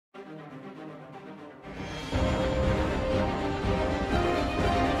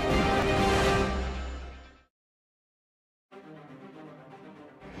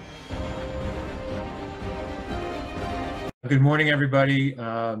Good morning, everybody.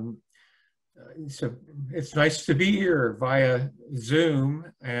 So it's nice to be here via Zoom,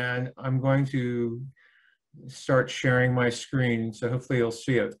 and I'm going to start sharing my screen, so hopefully you'll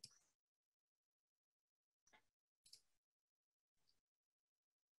see it.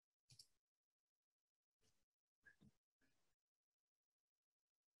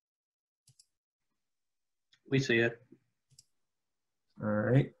 We see it. All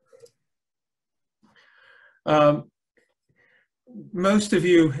right. Most of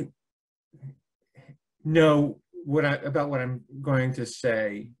you know about what I'm going to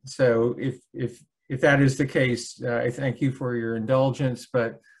say. So if that is the case, I thank you for your indulgence.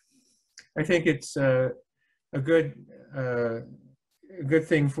 But I think it's a good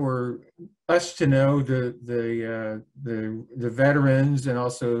thing for us to know the veterans, and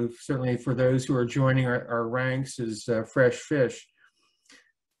also certainly for those who are joining our ranks as fresh fish.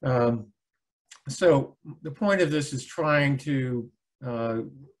 So the point of this is trying to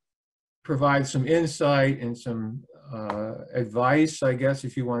provide some insight and some advice, I guess,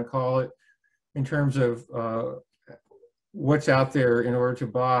 if you want to call it, in terms of what's out there in order to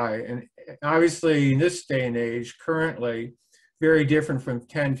buy. And obviously in this day and age, currently, very different from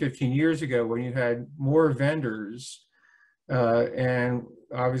 10, 15 years ago when you had more vendors. And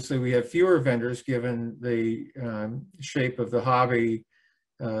obviously we have fewer vendors given the shape of the hobby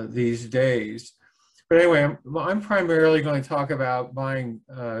these days. But anyway, I'm primarily going to talk about buying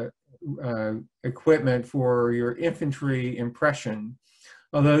equipment for your infantry impression,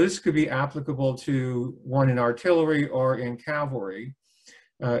 although this could be applicable to one in artillery or in cavalry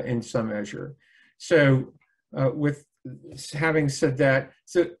in some measure. So with having said that,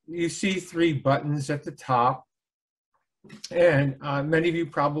 so you see 3 buttons at the top. And many of you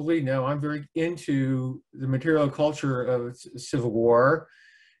probably know I'm very into the material culture of Civil War.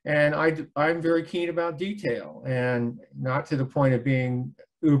 And I'm very keen about detail, and not to the point of being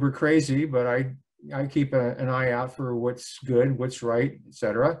uber crazy, but I keep an eye out for what's good, what's right,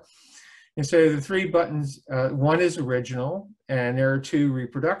 etc. And so the 3 buttons, one is original, and there are 2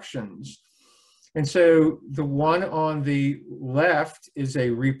 reproductions. And so the one on the left is a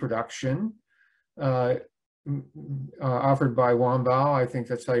reproduction offered by Wambao. I think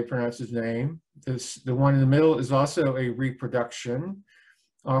that's how you pronounce his name. The one in the middle is also a reproduction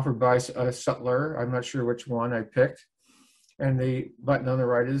offered by a sutler. I'm not sure which one I picked. And the button on the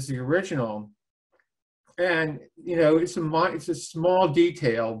right is the original. And you know, it's a small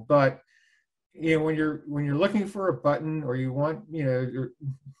detail, but you know, when you're looking for a button, or you want, you know,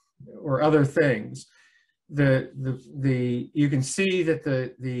 or other things, you can see that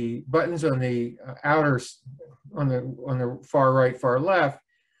the buttons on the outer, on the far right, far left,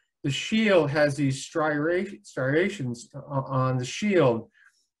 the shield has these striations on the shield,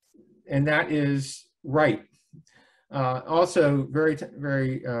 and that is right. Also, very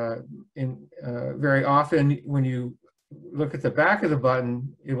often when you look at the back of the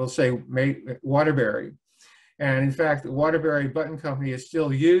button, it will say Waterbury. And in fact, the Waterbury Button Company is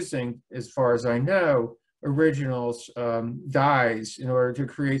still using, as far as I know, originals dies in order to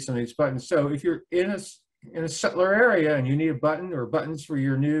create some of these buttons. So if you're in a settler area and you need a button or buttons for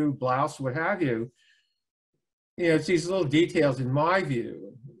your new blouse, what have you, you know, it's these little details, in my view,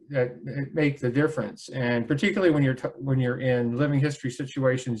 that make the difference. And particularly when you're in living history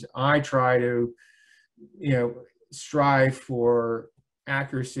situations, I try to, you know, strive for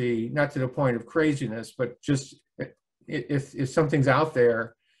accuracy, not to the point of craziness, but just if something's out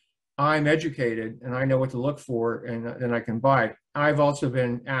there, I'm educated and I know what to look for, and then I can buy it. I've also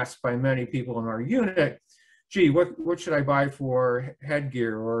been asked by many people in our unit, gee, what should I buy for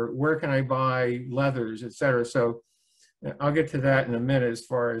headgear, or where can I buy leathers, etc. So I'll get to that in a minute, as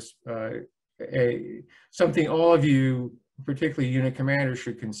far as something all of you, particularly unit commanders,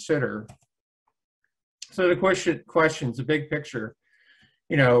 should consider. So the question's the big picture.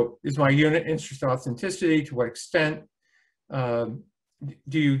 You know, is my unit interested in authenticity? To what extent?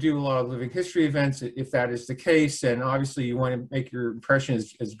 Do you do a lot of living history events? If that is the case, then obviously you want to make your impression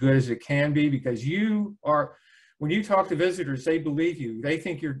as good as it can be, because you are, when you talk to visitors, they believe you. They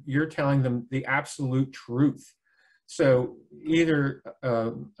think you're telling them the absolute truth. So either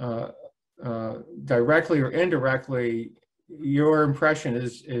directly or indirectly, your impression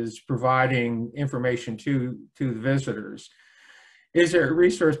is providing information to the visitors. Is there a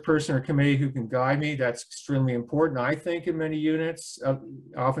resource person or committee who can guide me? That's extremely important, I think, in many units.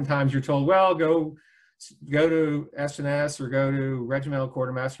 Oftentimes you're told, well, go to S&S or go to Regimental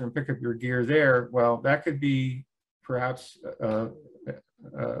Quartermaster and pick up your gear there. Well, that could be perhaps a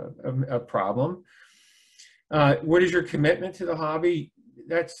problem. What is your commitment to the hobby?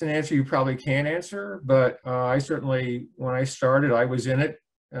 that's an answer you probably can't answer, but I certainly, when I started, I was in it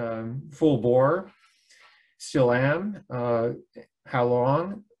full bore, still am. How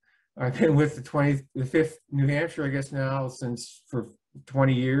long? I've been with the 5th New Hampshire, I guess now, for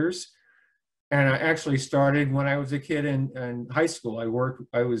 20 years. And I actually started when I was a kid in high school. I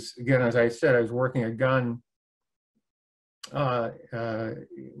was, again, as I said, I was working a gun, NSSA,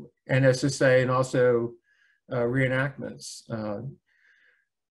 and also reenactments.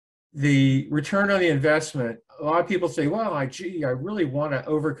 The return on the investment, a lot of people say, well, gee, I really want an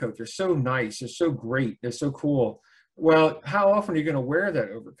overcoat. They're so nice, they're so great, they're so cool. Well, how often are you going to wear that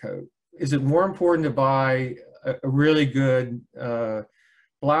overcoat? Is it more important to buy a really good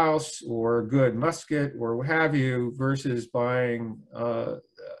blouse or a good musket or what have you versus buying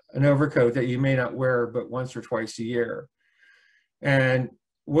an overcoat that you may not wear but once or twice a year? And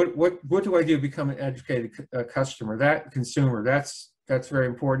what do I do to become an educated customer, that consumer? That's very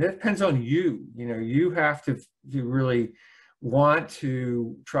important. It depends on you. You know, you have to really want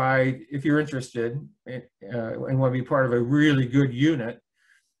to try, if you're interested and want to be part of a really good unit,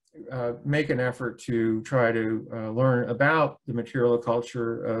 make an effort to try to learn about the material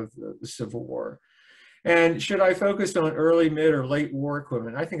culture of the Civil War. And should I focus on early, mid, or late war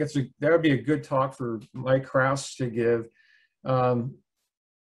equipment? I think that would be a good talk for Mike Krause to give.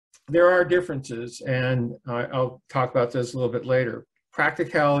 There are differences, and I'll talk about this a little bit later.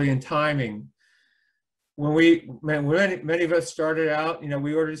 Practicality and timing. When many of us started out, you know,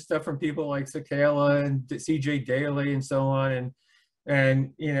 we ordered stuff from people like Sakala and CJ Daly and so on,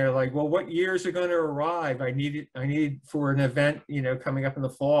 and you know, like, well, what years are going to arrive? I need for an event, you know, coming up in the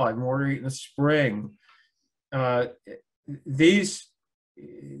fall. I'm ordering it in the spring. This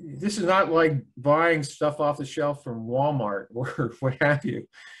is not like buying stuff off the shelf from Walmart or what have you.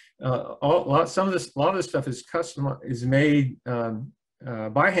 A lot of this stuff is is made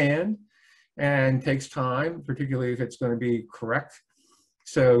by hand and takes time, particularly if it's going to be correct.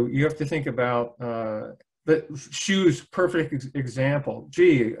 So you have to think about the shoes. Perfect example.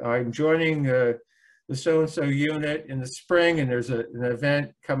 Gee, I'm joining the so-and-so unit in the spring, and there's an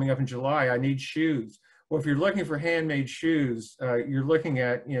event coming up in July. I need shoes. Well, if you're looking for handmade shoes, you're looking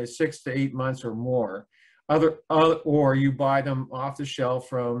at, you know, 6 to 8 months or more. Or you buy them off the shelf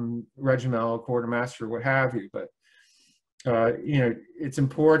from Regimental, Quartermaster, what have you. But you know, it's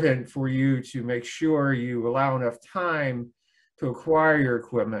important for you to make sure you allow enough time to acquire your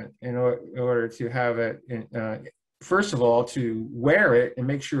equipment in order to have it, first of all, to wear it and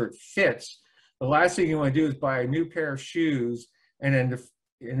make sure it fits. The last thing you want to do is buy a new pair of shoes and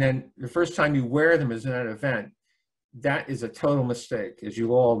then the first time you wear them is in an event. That is a total mistake, as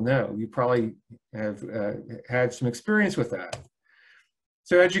you all know. You probably have had some experience with that.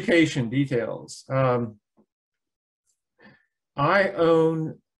 So education details. I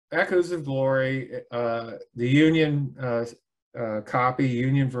own Echoes of Glory, the Union copy,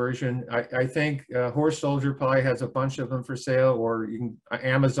 Union version. I think Horse Soldier probably has a bunch of them for sale, or you can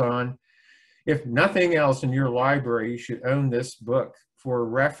Amazon. If nothing else in your library, you should own this book for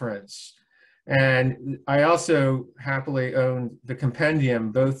reference. And I also happily own the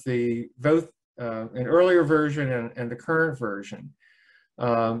compendium, both an earlier version and the current version,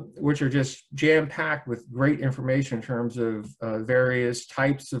 which are just jam-packed with great information in terms of various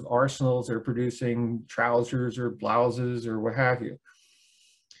types of arsenals that are producing trousers or blouses or what have you.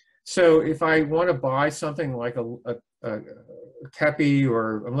 So if I want to buy something like a kepi,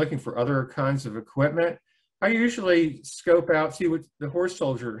 or I'm looking for other kinds of equipment, I usually scope out, see what the Horse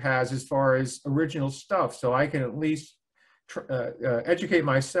Soldier has as far as original stuff, so I can at least educate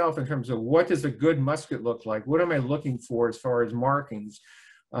myself in terms of what does a good musket look like? What am I looking for as far as markings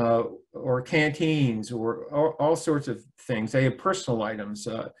or canteens or all sorts of things? They have personal items.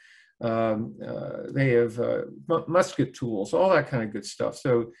 They have musket tools, all that kind of good stuff.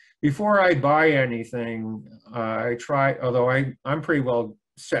 So before I buy anything, I try, although I'm pretty well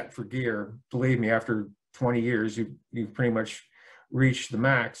set for gear, believe me, after 20 years, you've pretty much reached the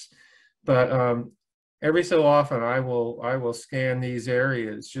max. But every so often, I will scan these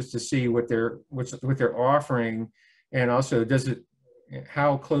areas just to see what they're offering, and also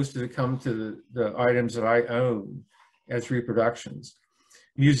how close does it come to the items that I own as reproductions.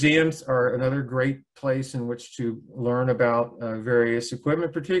 Museums are another great place in which to learn about various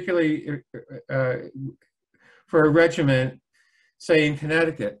equipment, particularly for a regiment, say in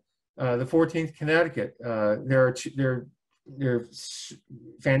Connecticut. The 14th Connecticut, there are there's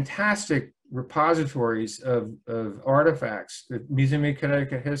fantastic repositories of artifacts, the Museum of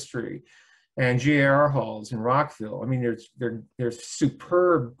Connecticut History and GAR halls in Rockville. I mean, there's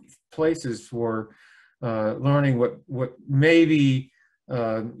superb places for learning what maybe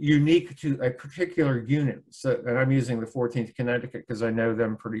unique to a particular unit. So, and I'm using the 14th Connecticut because I know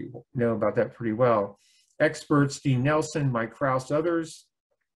about that pretty well. Experts, Dean Nelson, Mike Krause, others,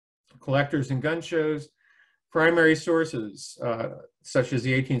 collectors and gun shows, primary sources, such as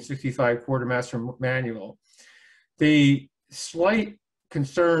the 1865 Quartermaster Manual. The slight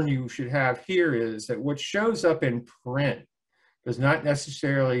concern you should have here is that what shows up in print does not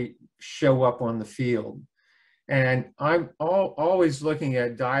necessarily show up on the field. And I'm always looking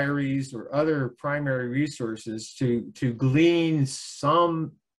at diaries or other primary resources to glean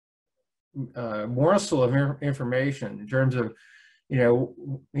some morsel of information in terms of,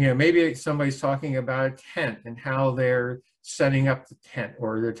 maybe somebody's talking about a tent and how they're setting up the tent,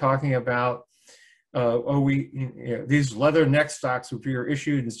 or they're talking about, these leather neck stocks, which were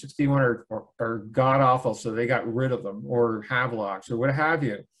issued in 61 are god awful, so they got rid of them, or Havelocks, or what have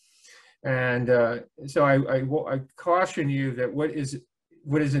you. And so I caution you that what is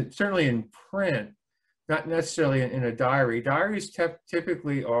certainly in print, not necessarily in a diary. Diaries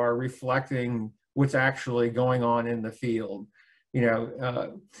typically are reflecting what's actually going on in the field.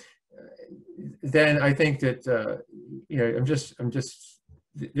 Then I think that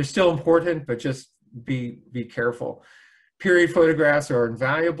they're still important, but just be careful. Period photographs are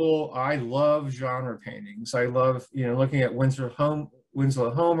invaluable. I love genre paintings. I love looking at Winslow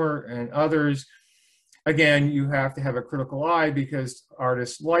Homer and others. Again, you have to have a critical eye because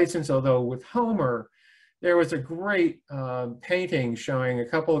artists license, although with Homer, there was a great painting showing a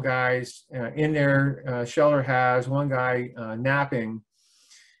couple of guys in there. Scheller has one guy napping,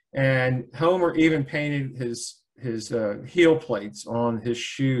 and Homer even painted his heel plates on his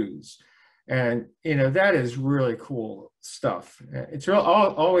shoes. And, that is really cool stuff. It's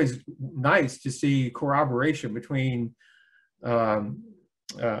always nice to see corroboration between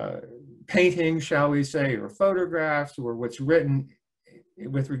paintings, shall we say, or photographs, or what's written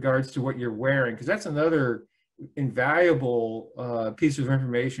with regards to what you're wearing, because that's another invaluable piece of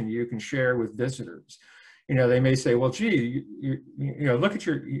information you can share with visitors. They may say, well, gee, look at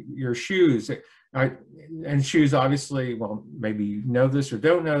your shoes. And shoes, obviously, well, maybe you know this or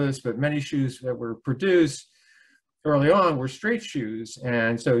don't know this, but many shoes that were produced early on were straight shoes.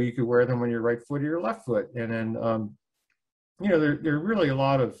 And so you could wear them on your right foot or your left foot. And then, there are really a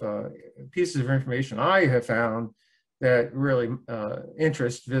lot of pieces of information I have found that really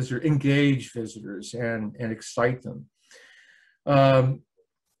engage visitors and excite them.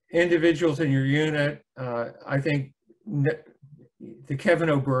 Individuals in your unit, I think the Kevin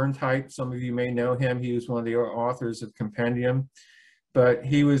O'Byrne type, some of you may know him. He was one of the authors of Compendium, but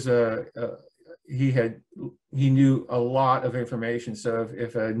he was he knew a lot of information. So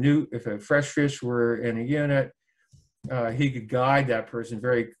if a fresh fish were in a unit, he could guide that person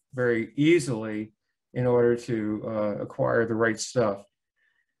very, very easily in order to acquire the right stuff.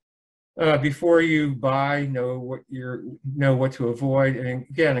 Before you buy, know what to avoid, and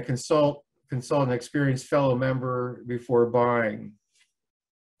again, consult an experienced fellow member before buying.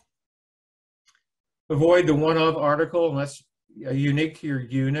 Avoid the one-of article unless unique to your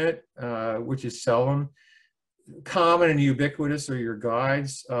unit, which is seldom. Common and ubiquitous are your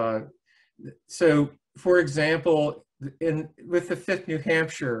guides. So, for example, with the 5th New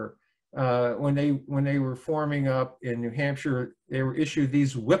Hampshire, when they were forming up in New Hampshire, they were issued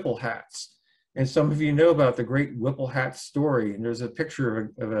these Whipple hats. And some of you know about the great Whipple hat story. And there's a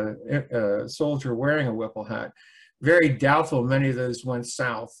picture of a soldier wearing a Whipple hat. Very doubtful many of those went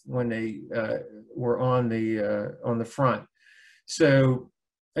south when they were on the front. So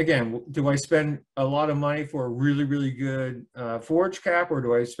again, do I spend a lot of money for a really, really good forage cap, or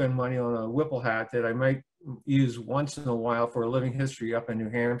do I spend money on a Whipple hat that I might use once in a while for a living history up in New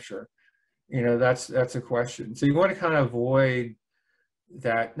Hampshire? That's a question. So you want to kind of avoid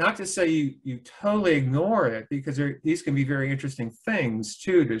that. Not to say you totally ignore it, because these can be very interesting things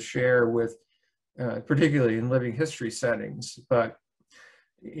too to share with, particularly in living history settings. But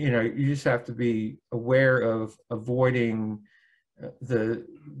you just have to be aware of avoiding the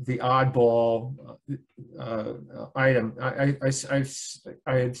oddball item. I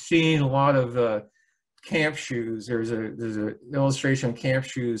had seen a lot of camp shoes. There's an illustration of camp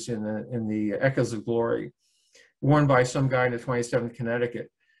shoes in the Echoes of Glory, worn by some guy in the 27th Connecticut.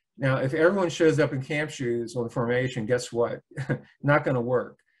 Now, if everyone shows up in camp shoes on formation, guess what? Not going to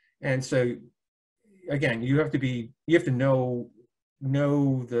work. And so, again, you have to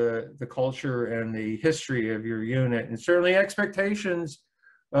know the culture and the history of your unit, and certainly expectations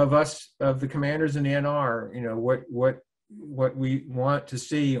of the commanders in the NR. What we want to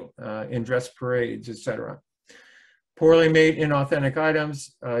see in dress parades, etc. Poorly made, inauthentic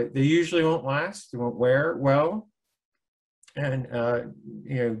items, they usually won't last, they won't wear well. and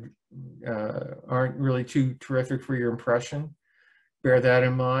aren't really too terrific for your impression. Bear that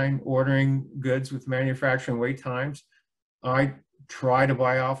in mind. Ordering goods with manufacturing wait times, I try to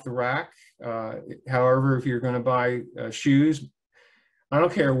buy off the rack. However, if you're going to buy shoes, I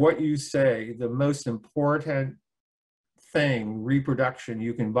don't care what you say, the most important thing, reproduction,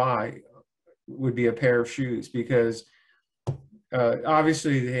 you can buy would be a pair of shoes, because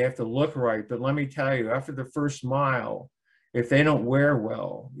obviously they have to look right, but let me tell you, after the first mile, if they don't wear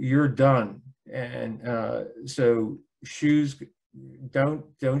well, you're done. And so shoes,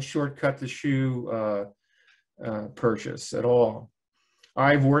 don't shortcut the shoe purchase at all.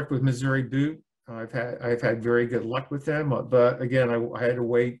 I've worked with Missouri Boot. I've had very good luck with them, but again, I had to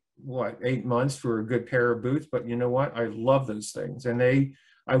wait, what, 8 months for a good pair of boots. But you know what? I love those things, and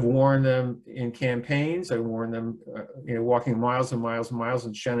I've worn them in campaigns. I've worn them, walking miles and miles and miles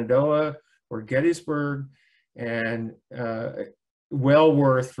in Shenandoah or Gettysburg, and well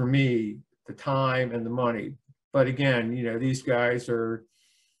worth for me the time and the money. But again, these guys are,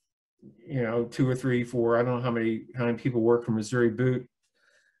 2 or 3, 4. I don't know how many people work for Missouri Boot,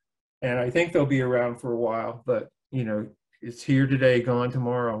 and I think they'll be around for a while. But it's here today, gone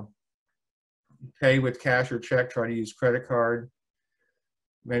tomorrow. Pay with cash or check. Try to use credit card.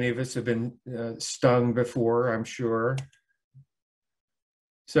 Many of us have been stung before, I'm sure.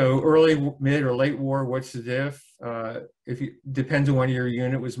 So early, mid, or late war, what's the diff? Depends on when your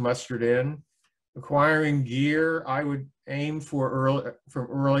unit was mustered in. Acquiring gear, I would aim for from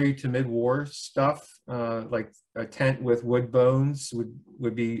early to mid-war stuff, like a tent with wood bones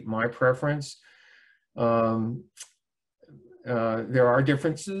would be my preference. There are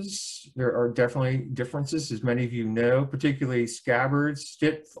differences. There are definitely differences, as many of you know, particularly scabbards,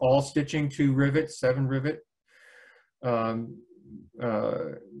 all stitching 2 rivets, 7 rivet.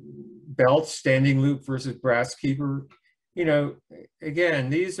 Belts, standing loop versus brass keeper. Again,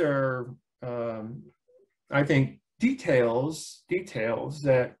 these are, I think, details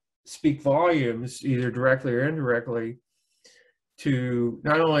that speak volumes, either directly or indirectly, to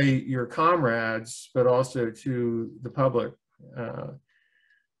not only your comrades, but also to the public.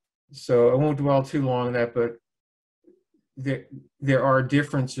 So I won't dwell too long on that, but there are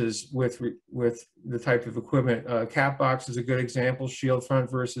differences with the type of equipment. Cap box is a good example, shield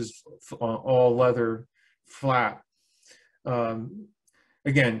front versus all leather flat.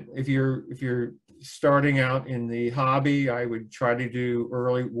 Again, if you're starting out in the hobby, I would try to do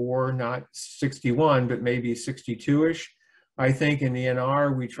early war, not 61, but maybe 62-ish. I think in the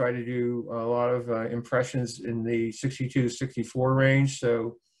NR, we try to do a lot of impressions in the 62, 64 range.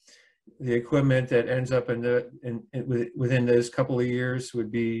 So the equipment that ends up within those couple of years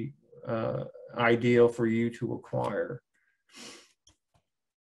would be ideal for you to acquire.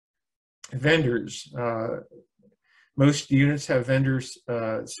 Vendors. Most units have vendors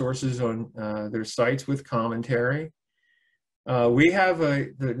sources on their sites with commentary. We have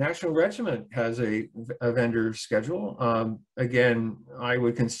the National Regiment has a vendor schedule. Again, I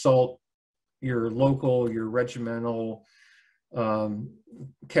would consult your local, your regimental,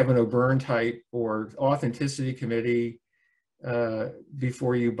 Kevin O'Byrne type or authenticity committee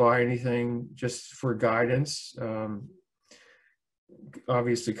before you buy anything, just for guidance.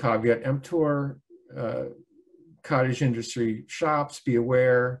 Obviously, caveat emptor. Cottage industry shops, be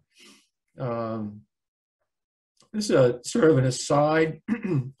aware. This is a sort of an aside.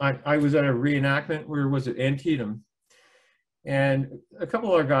 I was at a reenactment, where was it, Antietam, and a couple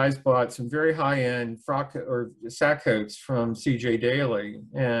of our guys bought some very high-end frock or sack coats from C.J. Daly,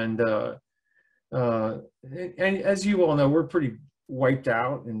 and as you all know, we're pretty wiped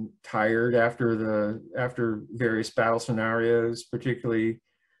out and tired after various battle scenarios, particularly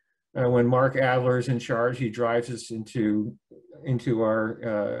when Mark Adler is in charge. He drives us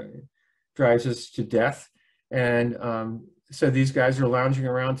drives us to death. And so these guys are lounging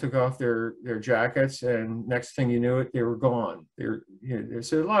around, took off their jackets, and next thing you knew it, they were gone.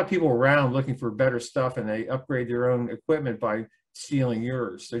 So a lot of people around looking for better stuff, and they upgrade their own equipment by stealing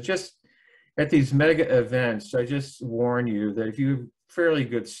yours. So just at these mega events, I just warn you that if you have fairly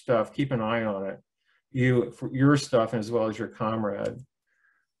good stuff, keep an eye on it. For your stuff as well as your comrade.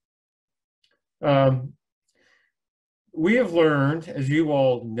 We have learned, as you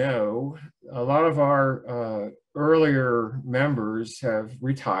all know, a lot of our earlier members have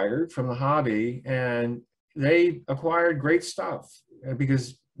retired from the hobby, and they acquired great stuff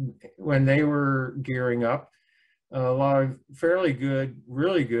because when they were gearing up, a lot of fairly good,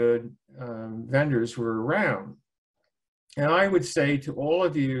 really good vendors were around. And I would say to all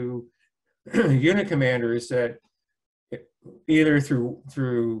of you unit commanders that either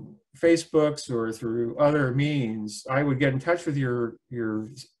through Facebooks or through other means, I would get in touch with your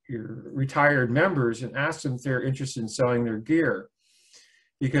retired members and ask them if they're interested in selling their gear.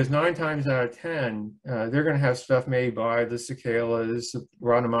 Because 9 times out of 10, they're going to have stuff made by the Cicalas, the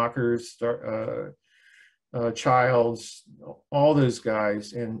Rademakers, Childs, all those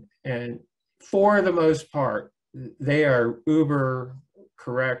guys. And for the most part, they are uber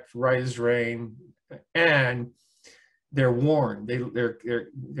correct, right as rain, and they're worn.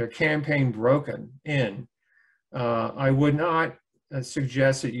 Their campaign broken in. I would not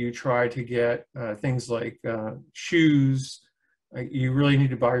suggest that you try to get things like shoes. You really need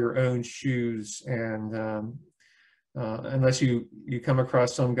to buy your own shoes, and unless you come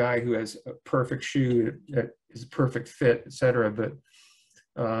across some guy who has a perfect shoe that is a perfect fit, etc. But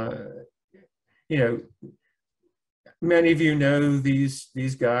you know, many of you know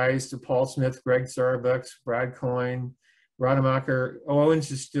these guys: the Paul Smith, Greg Starbucks, Brad Coyne, Rademacher.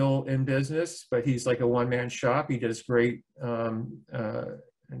 Owens is still in business, but he's like a one-man shop. He does great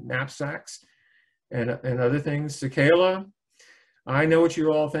knapsacks and other things. Cicala. I know what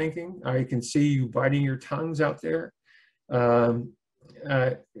you're all thinking. I can see you biting your tongues out there. But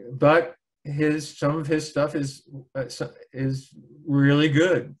some of his stuff is really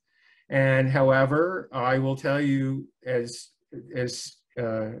good. And however, I will tell you as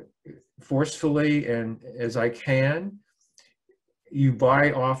forcefully and as I can, you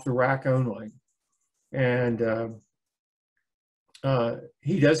buy off the rack only. And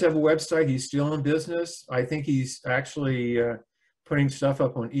he does have a website. He's still in business. I think he's actually putting stuff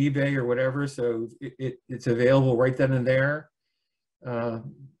up on eBay or whatever, so it's available right then and there. And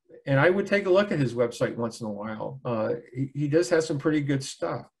I would take a look at his website once in a while. He does have some pretty good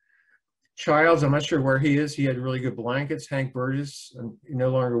stuff. Childs, I'm not sure where he is. He had really good blankets. Hank Burgess, no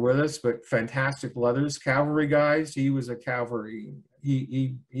longer with us, but fantastic leathers. Cavalry guys, he was a cavalry.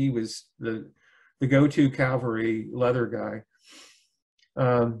 He was the go-to cavalry leather guy.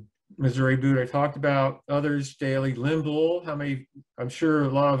 Missouri Boot I talked about. Others, Daily. Lynn Bull, how many? I'm sure a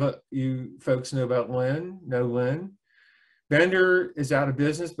lot of you folks know about Lynn. Know Lynn. Bender is out of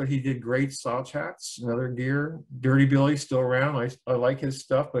business, but he did great slouch hats and other gear. Dirty Billy still around. I like his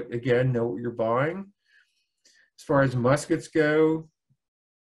stuff, but again, know what you're buying. As far as muskets go,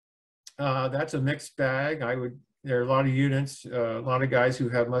 that's a mixed bag. There are a lot of units, a lot of guys who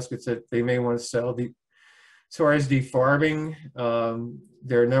have muskets that they may want to sell. As far as defarbing,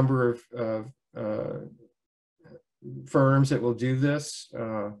 there are a number of firms that will do this.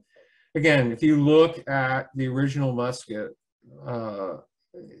 Again, if you look at the original musket,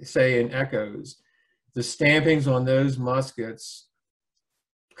 say in Echoes, the stampings on those muskets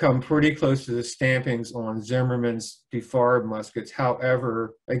come pretty close to the stampings on Zimmerman's defarb muskets.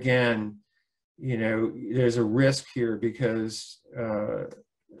 However, again, there's a risk here because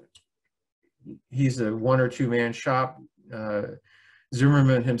he's a 1 or 2 man shop.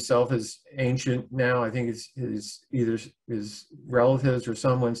 Zimmerman himself is ancient now. I think it's either his relatives or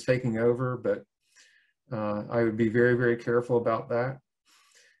someone's taking over, but I would be very, very careful about that.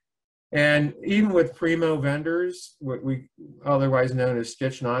 And even with primo vendors, what we otherwise known as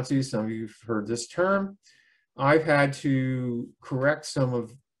stitch Nazis, some of you have heard this term, I've had to correct some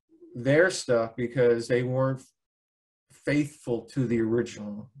of their stuff because they weren't faithful to the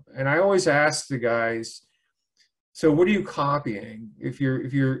original. And I always ask the guys, so what are you copying?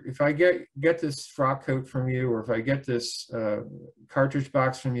 If I get this frock coat from you, or if I get this cartridge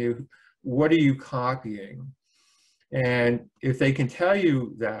box from you, what are you copying? And if they can tell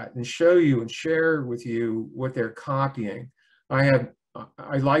you that and show you and share with you what they're copying, I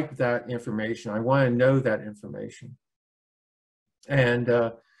like that information. I want to know that information. And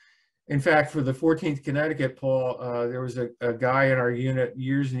in fact, for the 14th Connecticut, Paul, there was a guy in our unit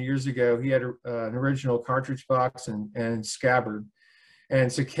years and years ago. He had an original cartridge box and scabbard. And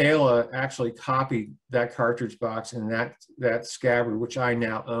Cicala actually copied that cartridge box and that scabbard, which I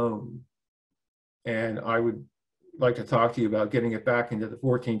now own. And I would like to talk to you about getting it back into the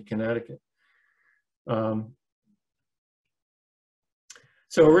 14th Connecticut.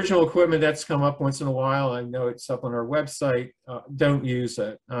 So original equipment that's come up once in a while, I know it's up on our website, don't use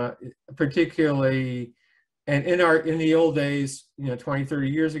it. Particularly, and in the old days, 20, 30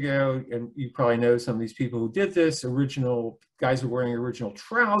 years ago, and you probably know some of these people who did this, original guys were wearing original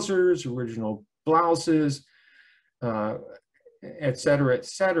trousers, original blouses, et cetera, et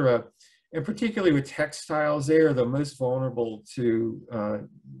cetera. And particularly with textiles, they are the most vulnerable to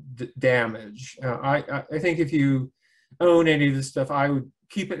damage. I think if you own any of this stuff, I would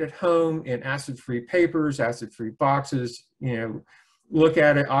keep it at home in acid-free papers, acid-free boxes. Look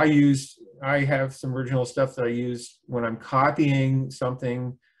at it. I have some original stuff that I use when I'm copying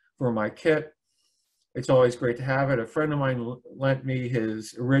something for my kit. It's always great to have it. A friend of mine lent me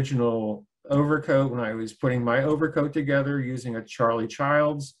his original overcoat when I was putting my overcoat together using a Charlie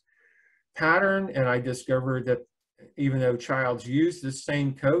Childs pattern, and I discovered that even though Childs used the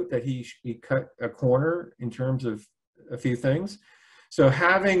same coat, that he cut a corner in terms of a few things. So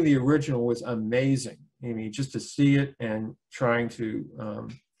having the original was amazing. I mean, just to see it and trying to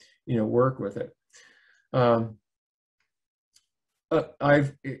work with it.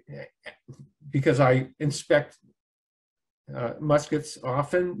 Because I inspect muskets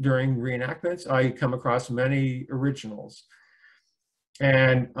often during reenactments, I come across many originals.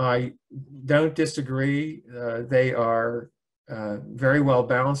 And I don't disagree. They are very well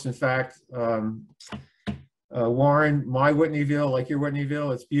balanced. In fact, Warren, my Whitneyville, like your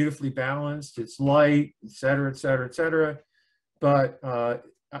Whitneyville, it's beautifully balanced. It's light, et cetera, et cetera, et cetera. But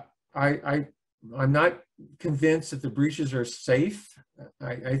I'm not convinced that the breeches are safe.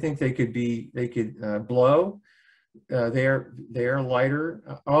 I think they could blow. They are lighter.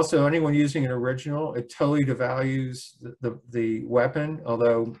 Also, anyone using an original, it totally devalues the weapon.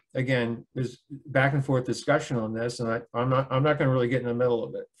 Although, again, there's back and forth discussion on this, and I'm not going to really get in the middle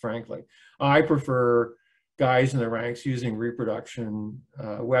of it, frankly. I prefer guys in the ranks using reproduction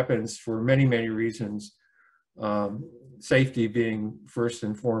weapons for many, many reasons. Safety being first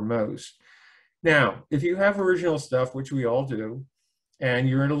and foremost. Now, if you have original stuff, which we all do, and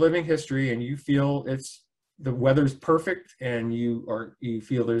you're in a living history and you feel the weather's perfect and you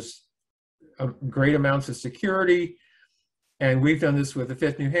feel there's great amounts of security, and we've done this with the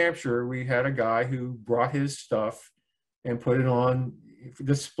 5th New Hampshire. We had a guy who brought his stuff and put it on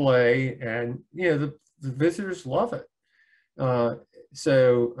display, and the visitors love it. I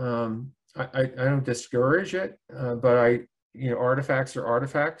don't discourage it, but artifacts are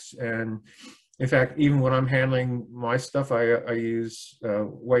artifacts. And in fact, even when I'm handling my stuff, I use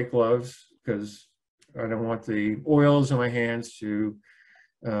white gloves because I don't want the oils in my hands to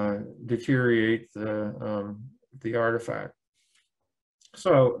deteriorate the artifact.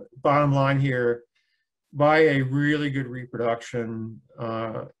 So bottom line here, buy a really good reproduction,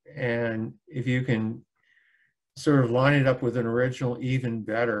 and if you can sort of line it up with an original, even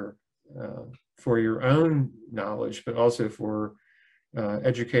better, for your own knowledge, but also for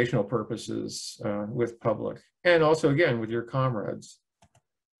educational purposes with public, and also again with your comrades.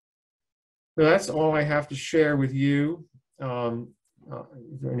 So that's all I have to share with you. If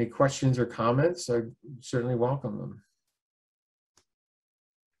there are any questions or comments, I certainly welcome them.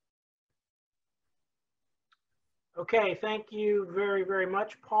 Okay, thank you very, very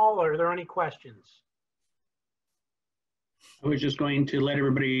much, Paul. Are there any questions? I was just going to let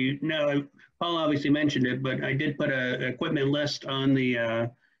everybody know, Paul obviously mentioned it, but I did put an equipment list on the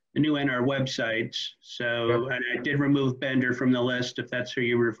new NR website. So, yep. And I did remove Bender from the list, if that's who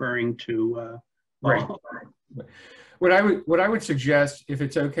you're referring to. Right. What I would suggest, if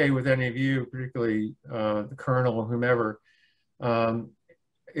it's okay with any of you, particularly the colonel or whomever, I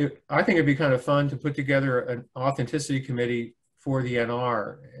think it'd be kind of fun to put together an authenticity committee for the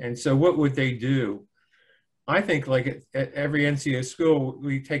NR. And so what would they do? I think like at every NCO school,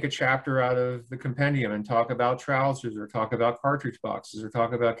 we take a chapter out of the compendium and talk about trousers, or talk about cartridge boxes, or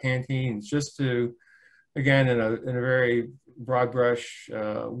talk about canteens, just to, again, in a very broad brush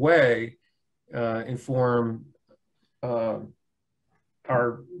way, inform our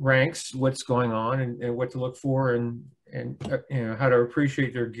ranks what's going on and what to look for, and how to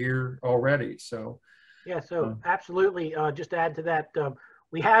appreciate their gear already. So yeah, so absolutely. Just to add to that,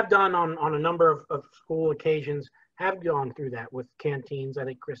 we have done on a number of school occasions, have gone through that with canteens. I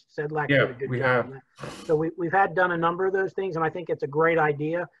think Chris Sedlak did a good job on that. So we've done a number of those things, and I think it's a great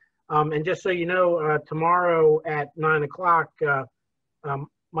idea. And just so you know, tomorrow at 9 o'clock,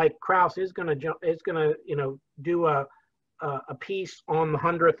 Mike Krause is going to do a piece on the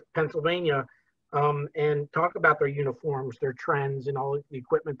 100th Pennsylvania and talk about their uniforms, their trends, and all the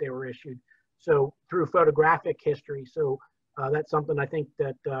equipment they were issued. So through photographic history. So that's something I think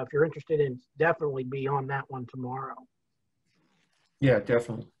that if you're interested in, definitely be on that one tomorrow. Yeah,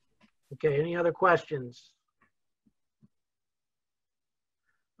 definitely. Okay, any other questions?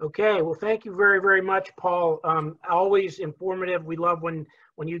 Okay, well, thank you very, very much, Paul. Always informative. We love when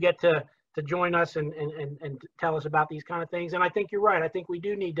you get to join us and tell us about these kind of things. And I think you're right. I think we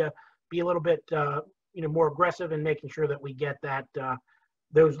do need to be a little bit more aggressive in making sure that we get that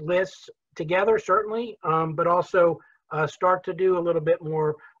those lists together, certainly, but also start to do a little bit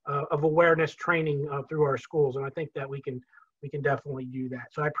more of awareness training through our schools. And I think that we can definitely do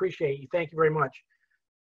that. So I appreciate you. Thank you very much.